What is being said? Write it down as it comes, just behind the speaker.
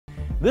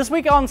This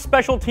week on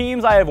Special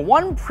Teams, I have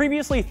one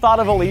previously thought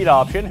of elite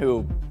option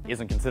who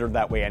isn't considered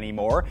that way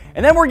anymore,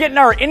 and then we're getting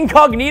our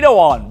incognito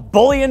on,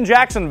 Bully in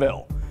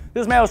Jacksonville.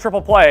 This is Mayo's triple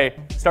play,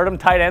 stardom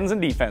tight ends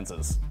and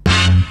defenses.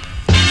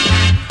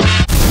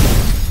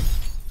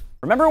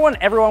 Remember when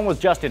everyone was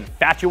just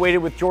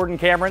infatuated with Jordan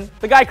Cameron?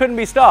 The guy couldn't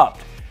be stopped.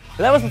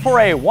 But that was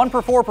before a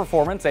 1-for-4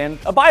 performance and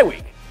a bye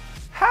week.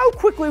 How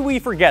quickly we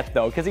forget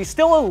though, because he's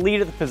still elite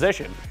at the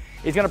position.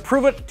 He's going to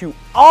prove it to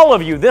all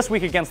of you this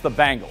week against the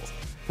Bengals,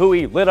 who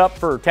he lit up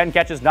for 10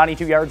 catches,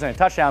 92 yards, and a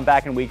touchdown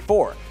back in week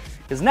 4.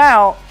 Because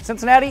now,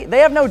 Cincinnati, they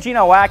have no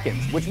Geno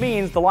Atkins, which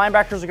means the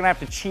linebackers are going to have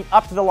to cheat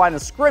up to the line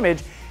of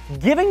scrimmage,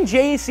 giving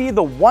JC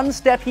the one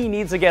step he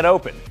needs to get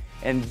open.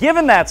 And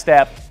given that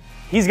step,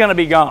 he's going to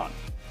be gone.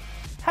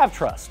 Have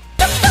trust.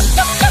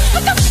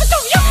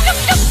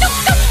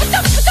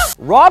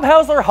 Rob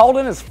Hausler hauled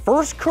in his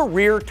first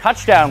career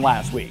touchdown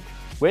last week,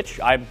 which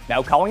I'm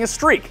now calling a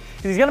streak,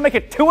 because he's going to make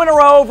it 2 in a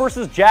row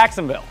versus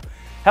Jacksonville.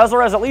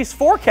 Hausler has at least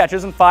 4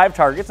 catches and 5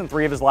 targets in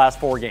 3 of his last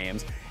 4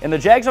 games, and the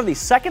Jags are the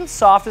second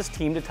softest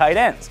team to tight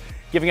ends,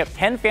 giving up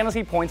 10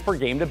 fantasy points per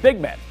game to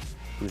big men.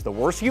 Who's the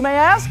worst, you may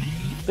ask?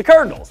 The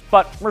Cardinals,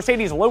 but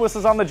Mercedes Lewis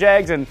is on the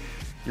Jags, and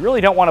you really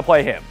don't want to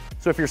play him.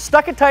 So if you're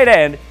stuck at tight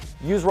end,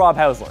 use Rob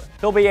Hausler.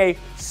 He'll be a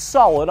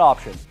solid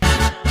option.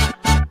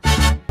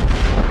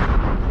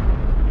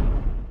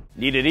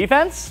 Need a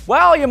defense?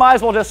 Well, you might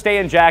as well just stay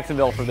in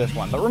Jacksonville for this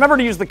one, but remember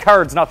to use the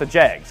Cards, not the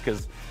Jags,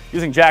 because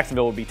using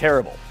Jacksonville would be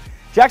terrible.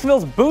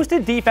 Jacksonville's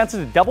boosted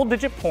defenses to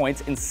double-digit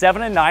points in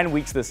 7 and 9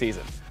 weeks this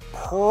season.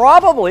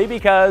 Probably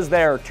because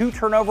their 2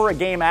 turnover a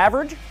game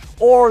average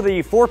or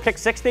the 4 pick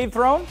 6 they've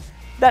thrown.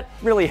 That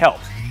really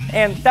helps.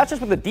 And that's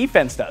just what the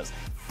defense does.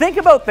 Think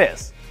about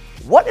this.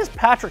 What is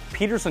Patrick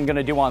Peterson going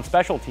to do on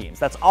special teams?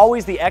 That's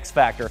always the X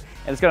factor,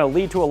 and it's going to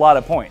lead to a lot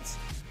of points.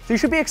 So you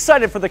should be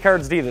excited for the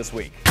Cards D this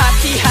week.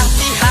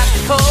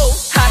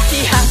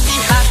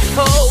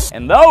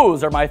 And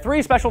those are my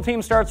 3 special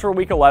team starts for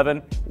week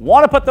 11.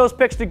 Want to put those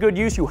picks to good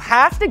use? You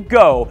have to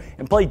go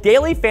and play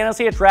daily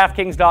fantasy at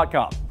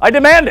DraftKings.com. I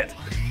demand it.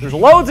 There's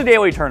loads of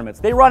daily tournaments.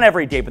 They run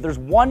every day, but there's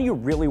one you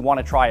really want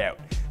to try out.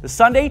 The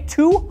Sunday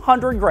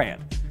 200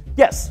 grand.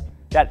 Yes,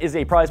 that is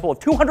a prize pool of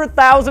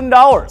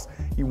 $200,000.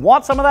 You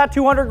want some of that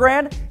 200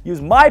 grand?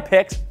 Use my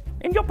picks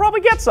and you'll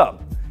probably get some.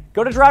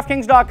 Go to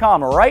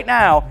DraftKings.com right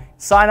now,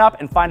 sign up,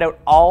 and find out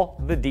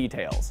all the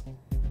details.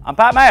 I'm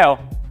Pat Mayo.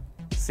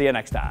 See you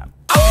next time.